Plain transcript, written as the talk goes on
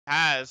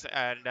has.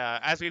 And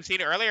as we've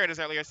seen earlier in his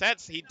earlier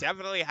sets, he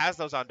definitely has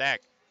those on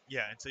deck.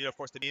 Yeah, and so, of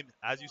course, tamim,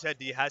 as you said,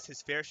 he has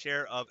his fair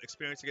share of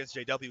experience against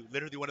JW,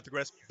 literally one of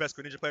the best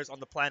Greninja players on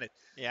the planet.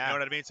 Yeah. You know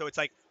what I mean? So it's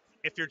like,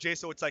 if you're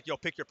Jaso, it's like, yo,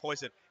 pick your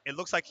poison. It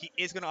looks like he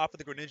is going to opt for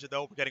the Greninja,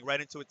 though. We're getting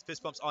right into it.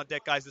 Fist bumps on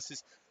deck, guys. This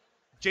is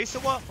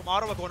Jasowa from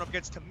Ottawa going up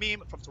against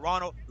Tamim from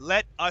Toronto.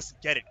 Let us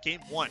get it. Game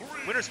 1.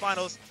 Winners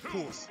finals,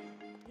 pools.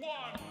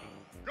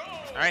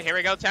 All right, here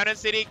we go. Town and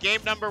City,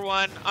 game number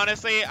 1.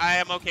 Honestly, I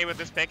am okay with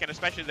this pick, and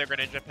especially the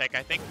Greninja pick.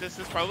 I think this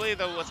is probably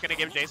what's going to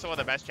give Jasowa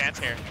the best chance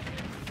here.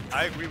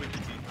 I agree with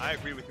you, team. I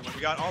agree with you. When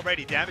we got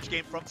already damage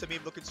game from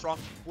Tamim looking strong,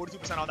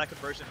 42% on that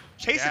conversion.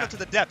 Chasing him to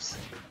the depths.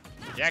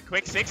 Yeah,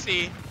 quick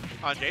 60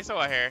 on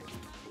Jasowa here.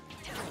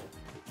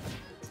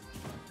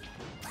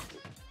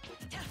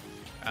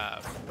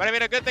 But I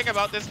mean, a good thing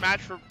about this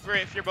match for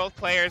if you're both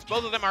players,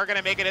 both of them are going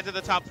to make it into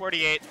the top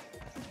 48.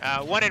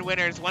 One in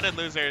winners, one in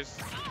losers.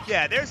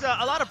 Yeah, there's a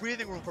lot of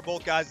breathing room for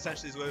both guys,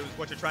 essentially, is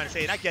what you're trying to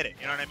say, and I get it,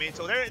 you know what I mean?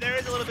 So there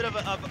is a little bit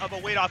of a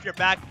weight off your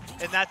back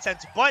in that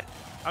sense, but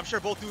I'm sure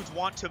both dudes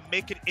want to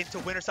make it into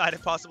winner side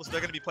if possible, so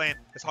they're going to be playing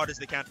as hard as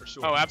they can for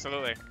sure. Oh,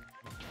 absolutely.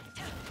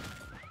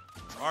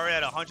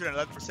 Already at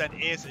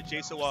 111% is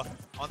Jasowa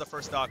on the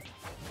first stock.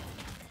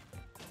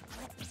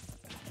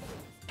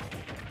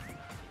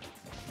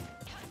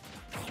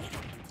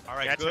 All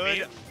right, yeah,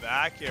 good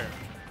back here.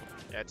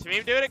 Yeah,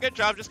 Tamim doing a good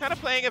job, just kind of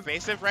playing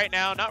evasive right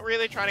now, not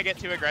really trying to get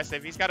too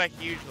aggressive. He's got a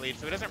huge lead,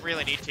 so he doesn't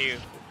really need to.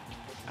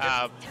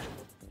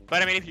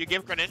 But I mean, if you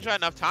give Greninja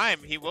enough time,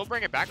 he will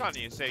bring it back on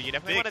you. So you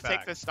definitely want to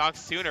take the stock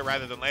sooner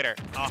rather than later.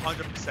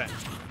 100%.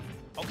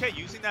 Okay,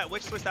 using that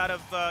witch twist out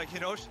of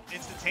Hinosh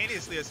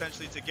instantaneously,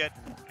 essentially, to get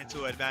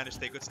into an advantage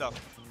state. Good stuff.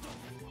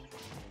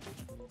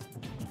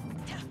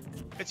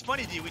 It's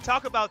funny, D. We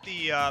talk about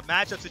the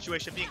matchup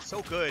situation being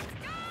so good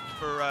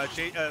for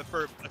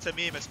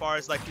Tamim as far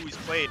as like who he's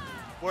played,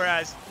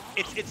 whereas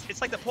it's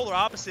like the polar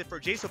opposite for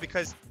Jaso,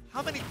 because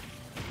how many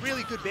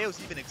really good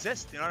Baos even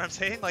exist? You know what I'm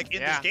saying? Like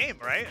in this game,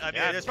 right? I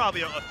mean, there's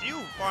probably a few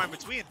far in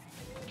between.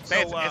 So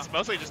it's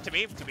mostly just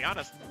Tamim, to be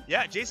honest.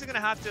 Yeah, Jason's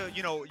gonna have to,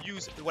 you know,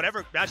 use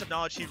whatever matchup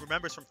knowledge he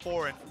remembers from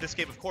 4 in this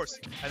game, of course,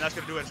 and that's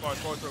gonna do it as far as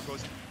forward throw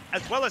goes,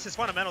 as well as his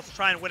fundamentals to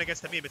try and win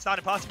against Tamim. It's not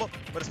impossible,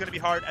 but it's gonna be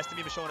hard, as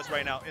Tamim is showing us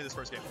right now in this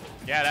first game.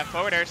 Yeah, that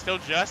forward air is still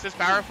just as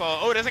powerful.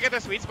 Oh, doesn't get the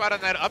sweet spot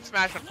on that up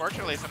smash,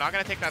 unfortunately, so not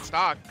gonna take that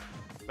stock.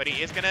 But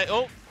he is gonna,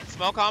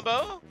 small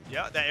combo.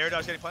 Yeah, that air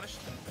dodge getting punished.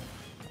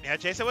 Yeah,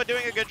 Jasowa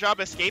doing a good job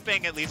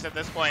escaping, at least at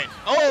this point.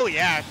 Oh,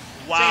 yeah.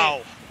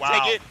 Wow.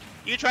 Wow.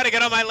 You try to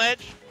get on my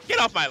ledge? Get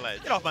off my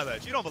ledge. Get off my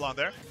ledge. You don't belong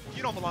there.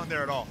 You don't belong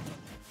there at all.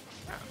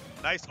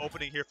 Nice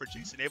opening here for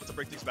Jason, able to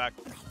break things back.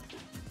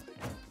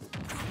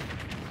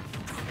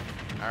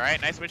 All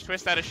right, nice witch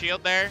twist out of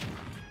shield there.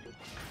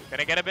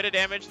 Gonna get a bit of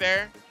damage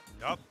there.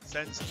 Yup,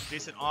 sends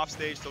Jason off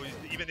stage, so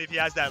even if he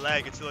has that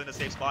lag, it's still in the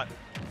safe spot.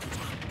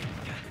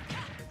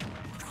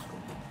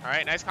 All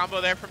right, nice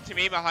combo there from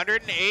Tamim.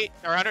 108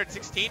 or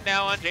 116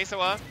 now on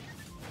Jasowa.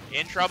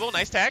 In trouble,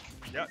 nice tech.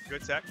 Yeah,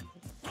 good tech.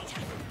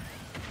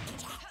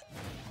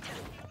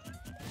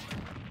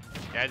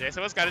 Yeah,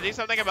 Jasowa's got to do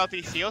something about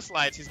these heal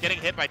slides. He's getting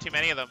hit by too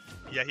many of them.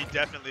 Yeah, he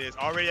definitely is.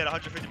 Already at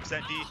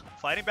 150% D.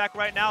 Fighting back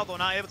right now, though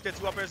not able to get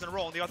 2 up airs in a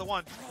row. Only got the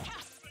 1.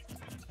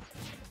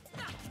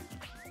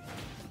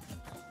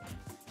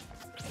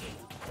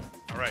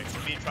 All right,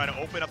 Tamim trying to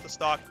open up the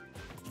stock.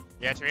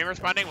 Yeah, Tamim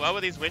responding well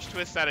with these witch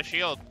twists out of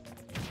shield.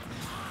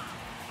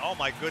 Oh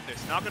my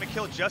goodness, not gonna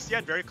kill just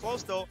yet. Very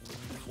close though.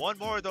 One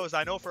more of those,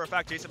 I know for a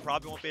fact Jason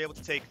probably won't be able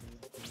to take.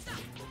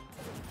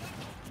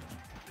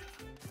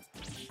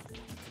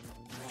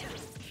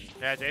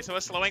 Yeah, Jason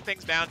was slowing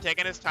things down,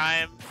 taking his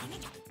time.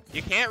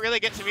 You can't really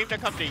get Tamim to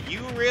come to you,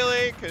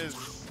 really,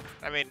 because,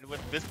 I mean, with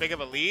this big of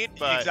a lead,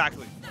 but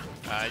exactly.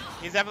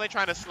 He's definitely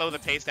trying to slow the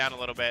pace down a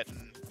little bit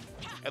and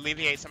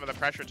alleviate some of the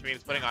pressure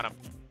Tamim's putting on him.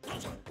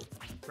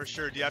 For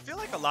sure, D. I feel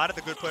like a lot of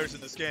the good players in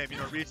this game, you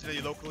know,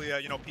 regionally, locally,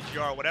 you know,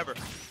 PGR or whatever,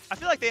 I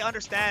feel like they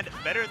understand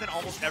better than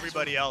almost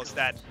everybody else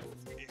that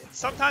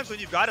sometimes when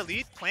you've got a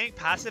lead, playing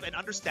passive and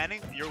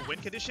understanding your win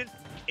condition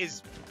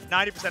is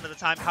 90% of the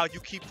time how you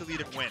keep the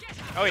lead and win.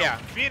 Oh, yeah.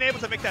 Being able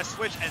to make that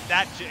switch, and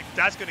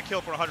that's going to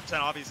kill for 100%,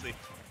 obviously.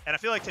 And I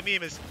feel like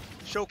Tamim has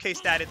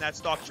showcased that in that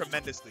stock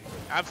tremendously.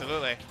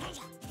 Absolutely.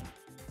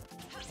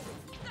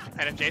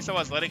 And if Jason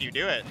was letting you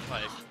do it,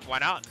 like, why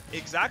not?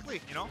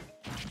 Exactly, you know?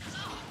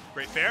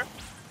 Great fair.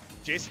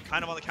 Jason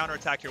kind of on the counter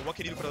attack here. What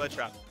can you do for the ledge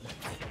trap?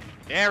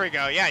 There we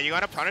go. Yeah, you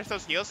want to punish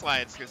those heal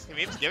slides because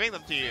Tamim's giving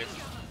them to you.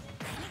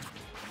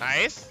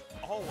 Nice.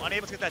 Oh,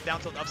 unable to get that down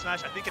tilt up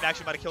smash. I think it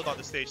actually might have killed on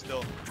the stage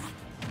still.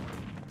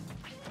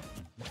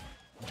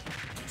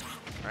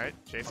 All right,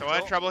 Jason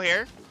in trouble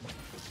here.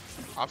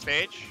 Off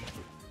stage.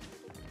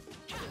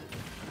 All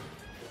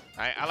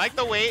right, I like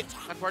the weight.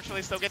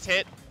 Unfortunately, still gets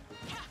hit.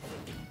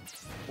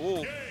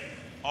 Ooh.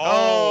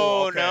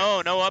 Oh, okay.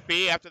 No up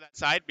B after that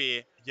side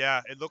B.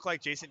 Yeah, it looked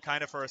like Jason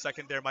kind of for a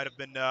second there might have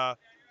been,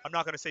 I'm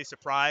not going to say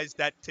surprised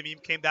that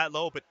Tamim came that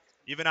low, but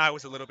even I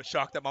was a little bit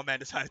shocked that my man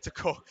decided to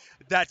go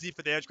that deep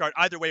for the edge guard.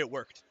 Either way, it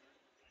worked.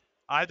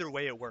 Either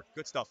way, it worked.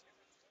 Good stuff.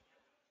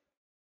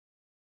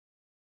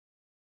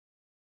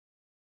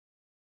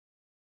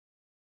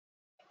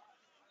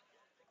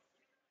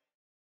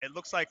 It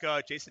looks like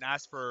Jason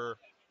asked for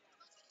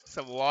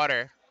some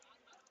water.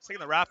 taking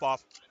the wrap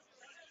off.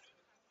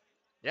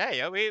 Yeah,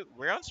 yo,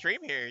 we're on stream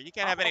here. You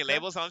can't have any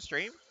labels on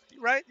stream.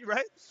 You're right. You're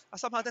right. I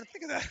somehow didn't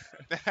think of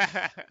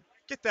that.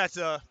 Get that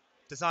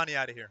Dasani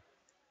out of here.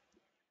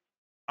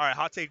 All right,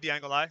 hot take D, I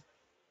ain't gonna lie.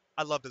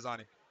 I love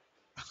Dasani.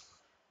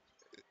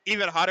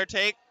 Even hotter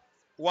take,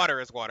 water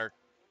is water.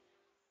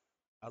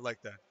 I like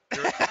that.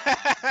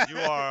 You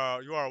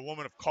are a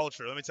woman of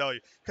culture, let me tell you.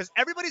 Because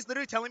everybody's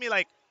literally telling me,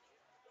 like,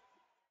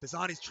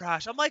 Dasani's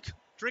trash. I'm like,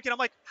 drinking. I'm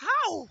like,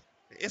 how?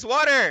 It's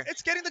water.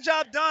 It's getting the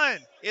job done.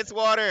 It's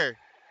water.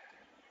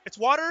 It's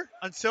water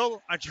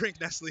until I drink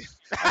Nestle.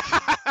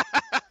 I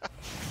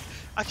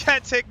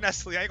can't take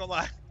Nestle, I ain't gonna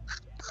lie.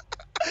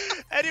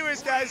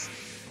 Anyways, guys,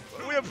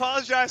 we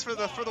apologize for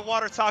the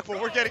water talk,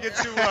 but we're getting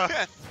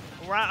into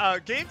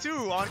game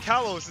 2 on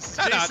Kalos. This is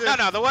Jason.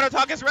 No, the water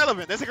talk is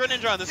relevant. There's a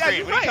Greninja on the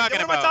screen. What are you talking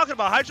about? What am I talking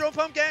about? Hydro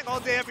Pump Gang all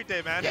day, every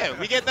day, man. Yeah,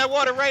 we get that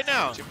water right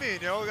now. What you mean,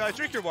 yo?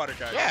 Drink your water,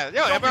 guys. Yeah,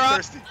 yo, Don't be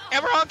thirsty.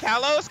 Ever on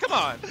Kalos? Come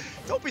on.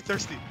 Don't be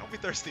thirsty. Don't be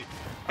thirsty.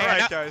 Hey, all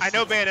right, guys. I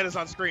know Bayonetta's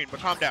on screen, but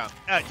calm down.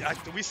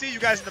 We see you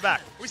guys in the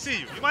back. We see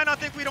you. You might not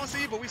think we don't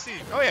see you, but we see you.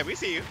 Oh, yeah, we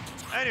see you.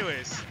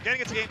 Anyways, getting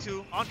into game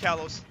 2 on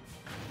Kalos.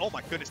 Oh,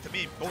 my goodness,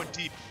 tamim going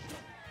deep.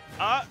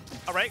 All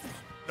right.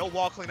 No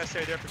wall clean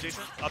necessary there for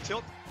Jason. Up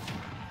tilt.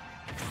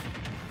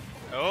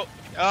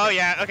 Oh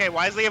yeah. Okay,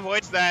 wisely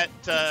avoids that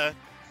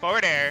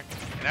forward air,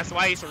 and that's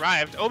why he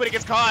survived. Oh, but he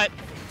gets caught.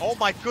 Oh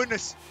my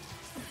goodness.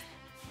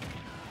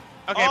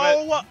 Okay,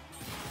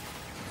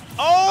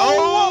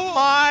 oh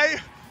my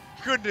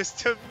goodness.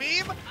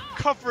 Tamim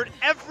covered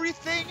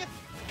everything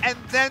and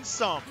then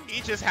some.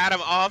 He just had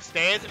him off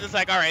stage and it's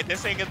like, all right,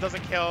 this thing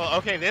doesn't kill.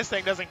 Okay, this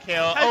thing doesn't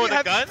kill.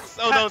 The guns?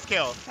 Oh, those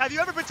kill. Have you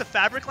ever been to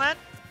Fabricland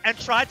and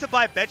tried to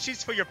buy bed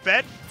sheets for your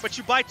bed, but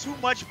you buy too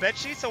much bed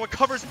sheets so it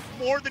covers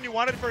more than you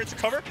wanted for it to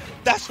cover?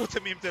 That's what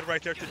Tamim did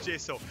right there to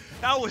Jaso.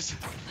 That was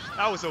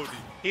OD.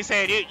 He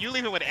said, you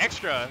leave it with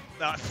extra.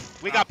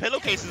 We got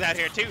pillowcases out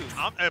here too.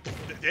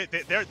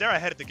 They're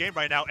ahead of the game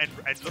right now, and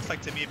it looks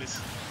like Tamim is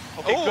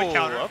good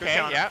counter. Okay, good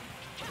counter. Yeah.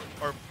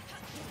 Or,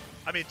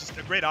 I mean, just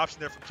a great option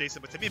there from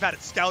Jason, but Tamim had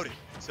it scouted.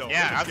 So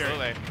yeah,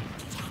 absolutely.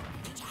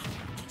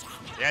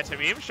 Yeah,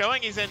 Tamim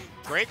showing he's in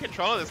great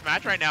control of this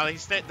match right now.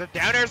 The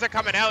down airs are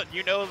coming out.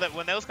 You know that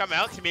when those come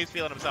out, Tamim's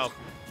feeling himself.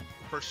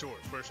 For sure.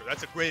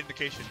 That's a great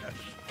indication.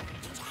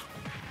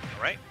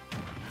 All right.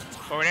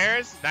 Forward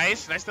airs,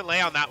 nice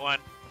delay on that one.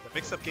 The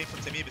mix-up game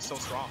from Tamim is so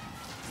strong.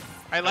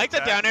 I like the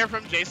down air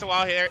from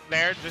Jasowa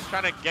there, just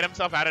trying to get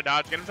himself out of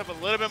dodge, get himself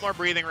a little bit more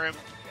breathing room.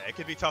 Yeah, it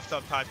could be tough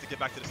times to get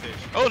back to the stage.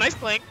 Oh, nice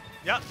playing.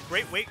 Yeah,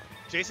 great weight.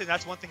 Jason,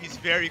 that's one thing he's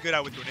very good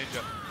at with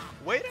Greninja.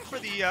 Waiting for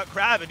the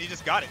crab, and he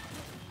just got it.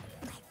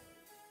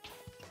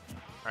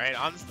 All right,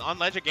 on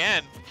ledge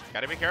again.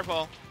 Got to be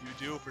careful. You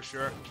do, for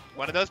sure.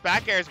 One of those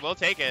back airs will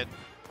take it.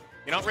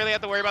 You don't really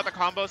have to worry about the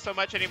combos so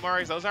much anymore,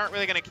 because those aren't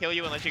really going to kill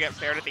you unless you get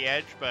paired at the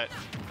edge, but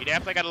you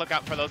definitely got to look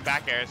out for those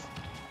back airs.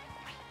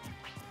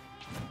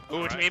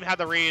 Ooh, Tamim had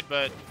the read,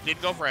 but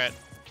didn't go for it.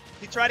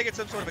 He tried to get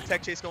some sort of a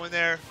tech chase going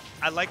there.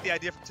 I like the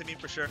idea from Tamim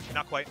for sure.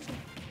 Not quite.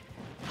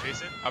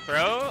 Jason. Up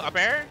throw, up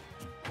air.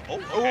 Oh,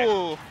 okay.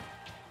 Ooh.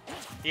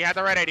 He had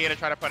the right idea to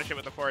try to punish it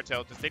with the forward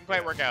tilt. Just didn't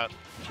quite work out.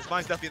 His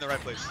mind's definitely in the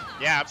right place.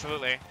 Yeah,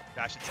 absolutely.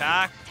 Dash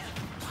attack.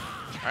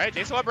 All right,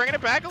 Jasowa bringing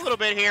it back a little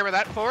bit here, but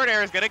that forward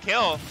air is going to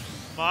kill.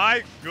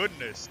 My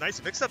goodness.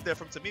 Nice mix-up there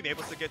from Tamim,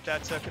 able to get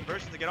that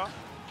conversion to get off.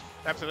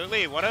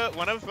 Absolutely. One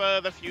of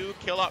the few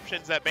kill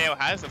options that Bayo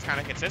has that's kind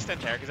of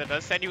consistent there, because it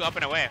does send you up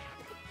and away.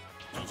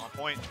 On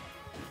point.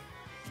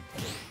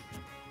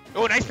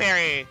 Oh, nice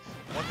parry.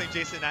 One thing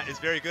Jason is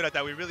very good at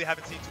that we really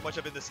haven't seen too much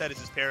of in the set is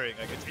his parrying.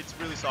 Like it's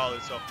really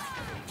solid. So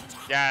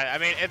yeah, I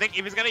mean, I think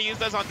if he's gonna use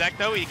those on deck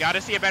though, you got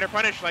to see a better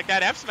punish like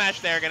that F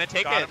smash there. Gonna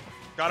take it.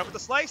 Got him with the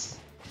slice.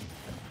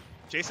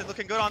 Jason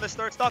looking good on this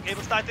third stock,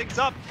 able to tie things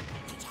up.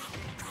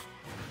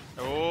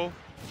 Oh,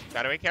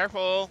 gotta be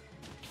careful.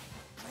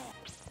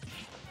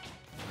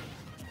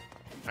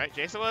 All right,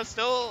 Jasowa is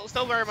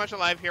still very much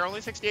alive here,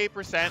 only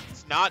 68%.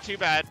 It's not too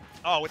bad.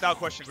 Oh, without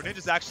question.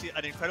 Greninja's actually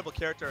an incredible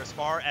character as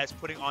far as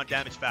putting on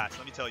damage fast,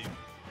 let me tell you.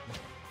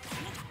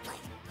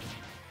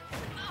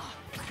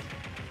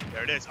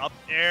 There it is, up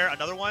air,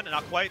 another one,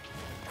 not quite.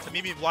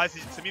 Tamim is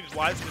wisely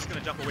just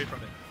gonna jump away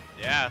from it.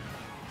 Yeah,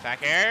 back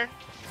air.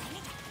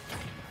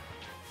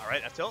 All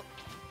right, F tilt.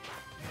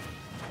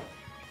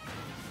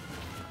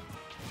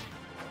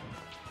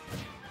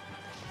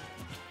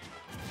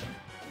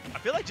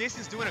 I feel like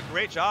Jason's doing a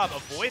great job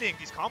avoiding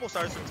these combo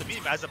starters from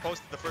Tamim as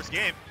opposed to the first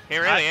game. He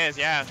really is,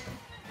 yeah.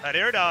 That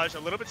air dodge, a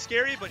little bit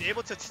scary, but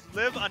able to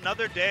live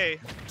another day.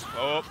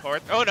 Oh,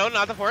 oh no,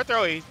 not the forward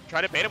throw. He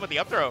tried to bait him with the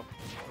up throw.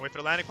 Wait for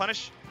the landing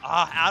punish.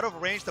 Out of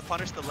range to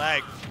punish the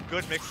leg.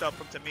 Good mix-up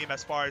from Tamim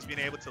as far as being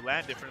able to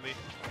land differently.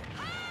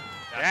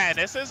 Yeah, and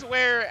this is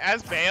where,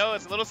 as Bayo,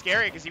 it's a little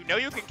scary because you know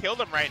you can kill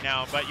them right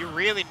now, but you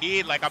really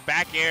need like a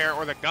back air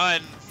or the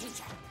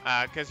guns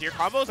because your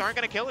combos aren't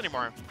going to kill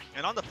anymore.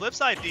 And on the flip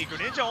side, the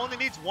Greninja only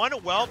needs one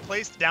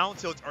well-placed down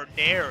tilt or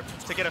nair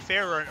to get a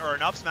fair or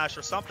an up smash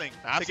or something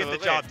to get the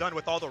job done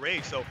with all the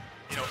rage. So,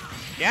 you know.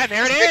 Yeah,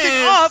 there it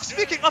is.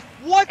 Speaking of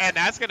what? And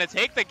that's going to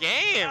take the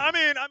game. I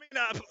mean,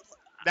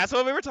 that's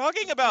what we were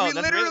talking about.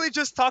 We literally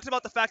just talked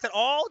about the fact that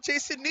all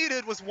Jason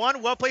needed was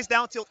one well-placed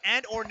down tilt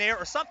and or nair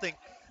or something,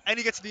 and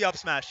he gets the up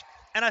smash.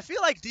 And I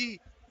feel like the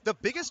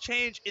biggest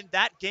change in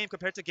that game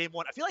compared to game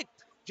one, I feel like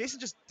Jason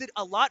just did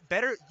a lot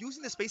better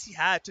using the space he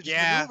had to just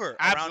maneuver.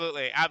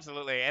 Absolutely.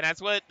 And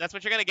that's what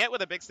you're gonna get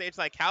with a big stage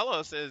like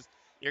Kalos is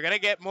you're gonna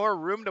get more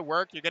room to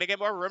work. You're gonna get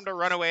more room to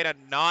run away to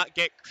not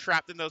get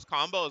trapped in those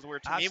combos where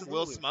Tamim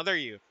will smother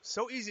you.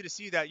 So easy to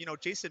see that, you know,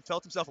 Jason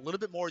felt himself a little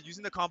bit more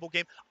using the combo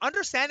game,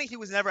 understanding he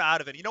was never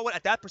out of it. You know what?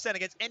 At that percent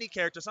against any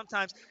character,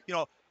 sometimes, you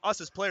know, us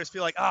as players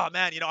feel like, oh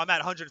man, you know, I'm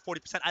at 140%.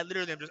 I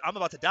literally I'm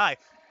about to die.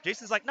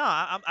 Jason's like,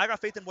 nah, I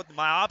got faith in what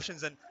my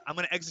options, and I'm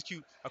going to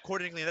execute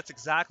accordingly, and that's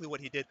exactly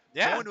what he did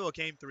going to a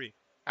game 3.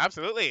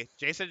 Absolutely.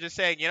 Jason just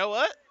saying, you know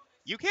what?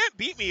 You can't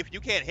beat me if you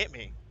can't hit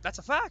me. That's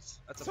a fact.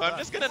 So I'm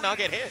just going to not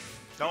get hit.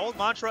 The old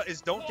mantra is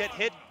don't get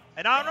hit.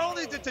 And not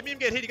only did Tamim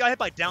get hit, he got hit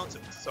by down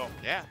tilt. So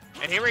yeah.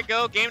 And here we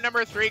go. Game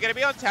number 3. Going to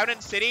be on Town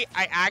and City.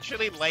 I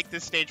actually like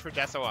this stage for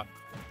Jasowa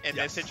in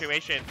this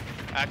situation.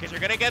 Because you're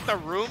going to get the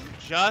room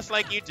just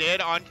like you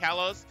did on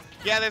Kalos.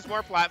 Yeah, there's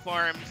more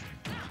platforms.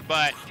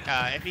 But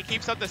if he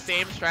keeps up the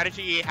same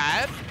strategy he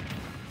had,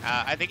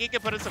 I think he can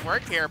put in some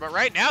work here. But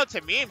right now,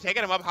 Tamim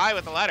taking him up high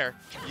with the ladder.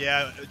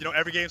 Yeah, you know,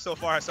 every game so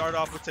far has started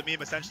off with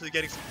Tamim essentially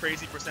getting some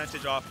crazy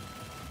percentage off.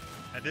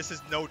 And this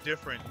is no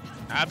different.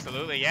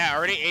 Absolutely, yeah.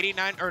 Already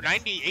 89 or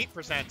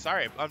 98%.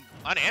 Sorry,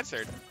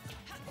 unanswered.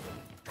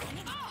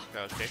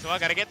 So Jasowa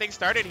got to get things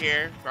started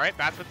here. All right,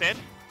 bats within.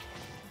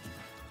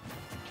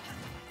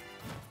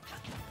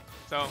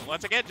 So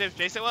once again, if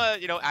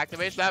Jasowa, you know,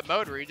 activates that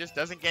mode where he just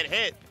doesn't get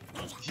hit,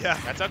 yeah,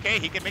 that's okay.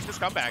 He can make this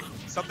comeback.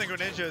 Something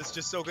Greninja is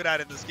just so good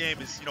at in this game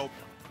is, you know,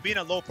 being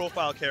a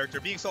low-profile character,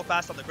 being so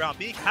fast on the ground,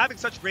 having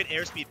such great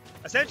airspeed.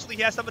 Essentially,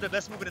 he has some of the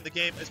best movement in the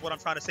game, is what I'm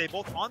trying to say,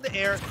 both on the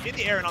air, in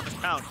the air, and on the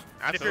ground.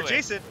 And if you're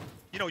Jason,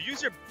 you know,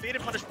 use your bait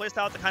and punish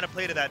playstyle to kind of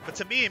play to that. But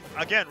Tamim,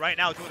 again, right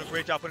now, doing a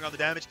great job putting on the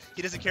damage.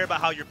 He doesn't care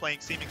about how you're playing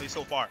seemingly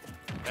so far.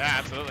 Yeah,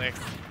 absolutely.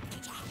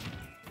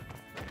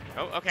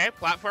 Oh, okay.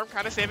 Platform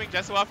kind of saving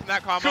Jasowa from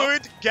that combo.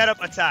 Good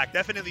get-up attack.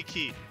 Definitely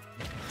key.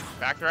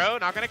 Back throw,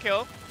 not going to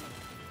kill.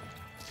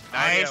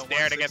 Nice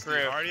dare to get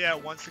through. Already at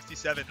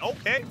 167.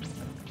 Okay.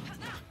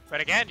 But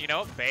again, you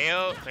know,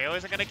 Bayo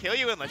isn't going to kill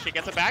you unless she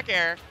gets a back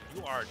air.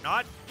 You are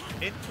not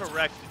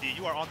incorrect, D.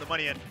 You are on the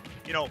money. And,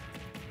 you know,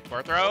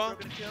 fourth throw.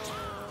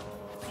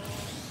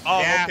 Oh,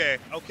 yeah.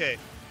 Okay.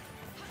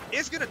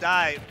 Is going to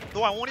die,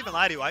 though I won't even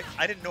lie to you. I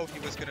didn't know if he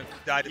was going to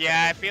die.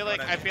 Yeah, I feel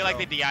like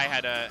the DI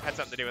had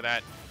something to do with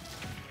that.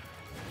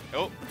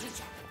 Oh,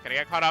 gonna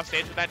get caught off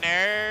stage with that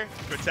nair.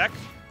 Good tech.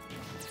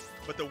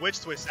 But the witch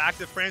twist,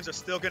 active frames are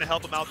still gonna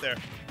help him out there.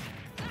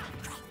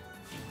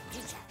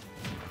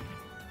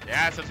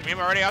 Yeah, so Tamim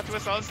already off to a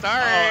solid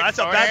start. Oh, that's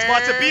a bad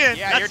spot to be in.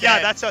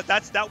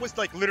 That was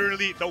like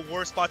literally the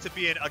worst spot to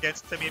be in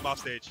against Tamim off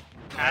stage.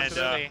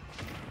 Absolutely.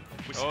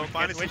 And, we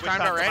finally switch time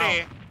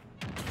already.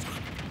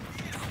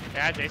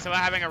 Yeah, Jasowa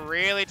having a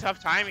really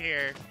tough time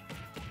here.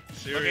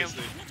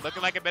 Seriously.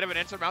 Looking like a bit of an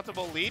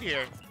insurmountable lead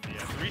here.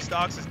 Yeah, 3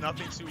 stocks is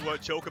nothing to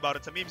joke about.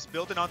 And Tamim's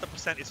building on the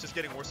percent. It's just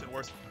getting worse and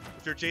worse.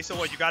 If you're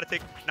Jasowa, you got to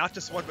take not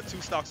just 1 but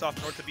 2 stocks off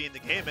in order to be in the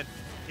game. And,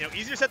 you know,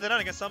 easier said than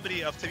done against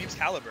somebody of Tamim's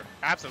caliber.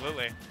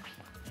 Absolutely.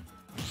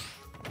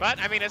 But,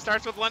 I mean, it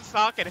starts with 1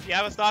 stock, and if you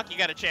have a stock, you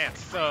got a chance.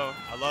 So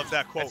I love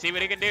that quote. Let's see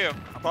what he can do.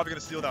 I'm probably going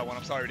to steal that one.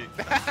 I'm sorry, D.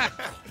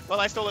 Well,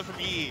 I stole it from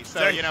Yi,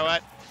 so you know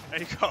what? There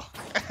you go.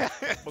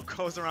 What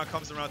goes around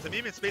comes around.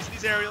 Tamim in space in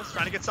these aerials,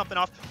 trying to get something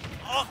off.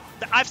 Oh,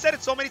 I've said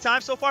it so many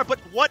times so far, but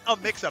what a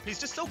mix-up. He's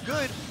just so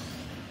good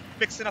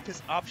mixing up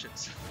his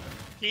options.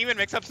 He even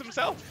mix-ups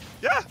himself.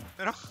 Yeah,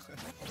 you know.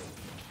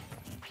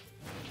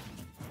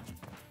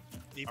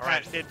 The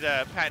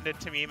patented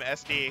Tamim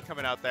SD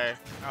coming out there.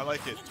 I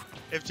like it.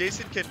 If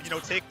Jason can, you know,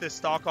 take this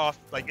stock off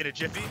like in a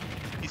jiffy,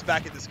 he's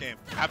back in this game.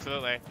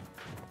 Absolutely.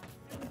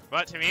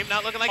 But Tamim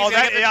not looking like he's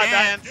gonna get the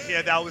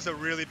chance. That was a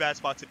really bad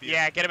spot to be in.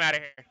 Yeah, get him out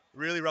of here.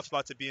 Really rough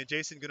spot to be in.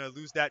 Jason gonna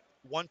lose that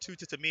 1-2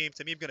 to Tamim.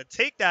 Tamim gonna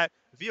take that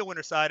via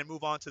winner side and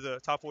move on to the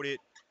top 48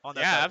 on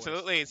that. Yeah,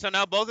 absolutely. So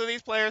now both of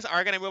these players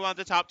are gonna move on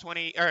to top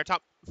 20 or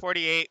top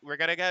 48. We're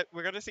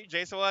gonna see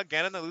Jasowa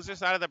get on the loser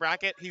side of the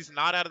bracket. He's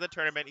not out of the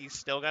tournament. He's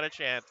still got a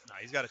chance. Nah,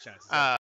 he's got a chance.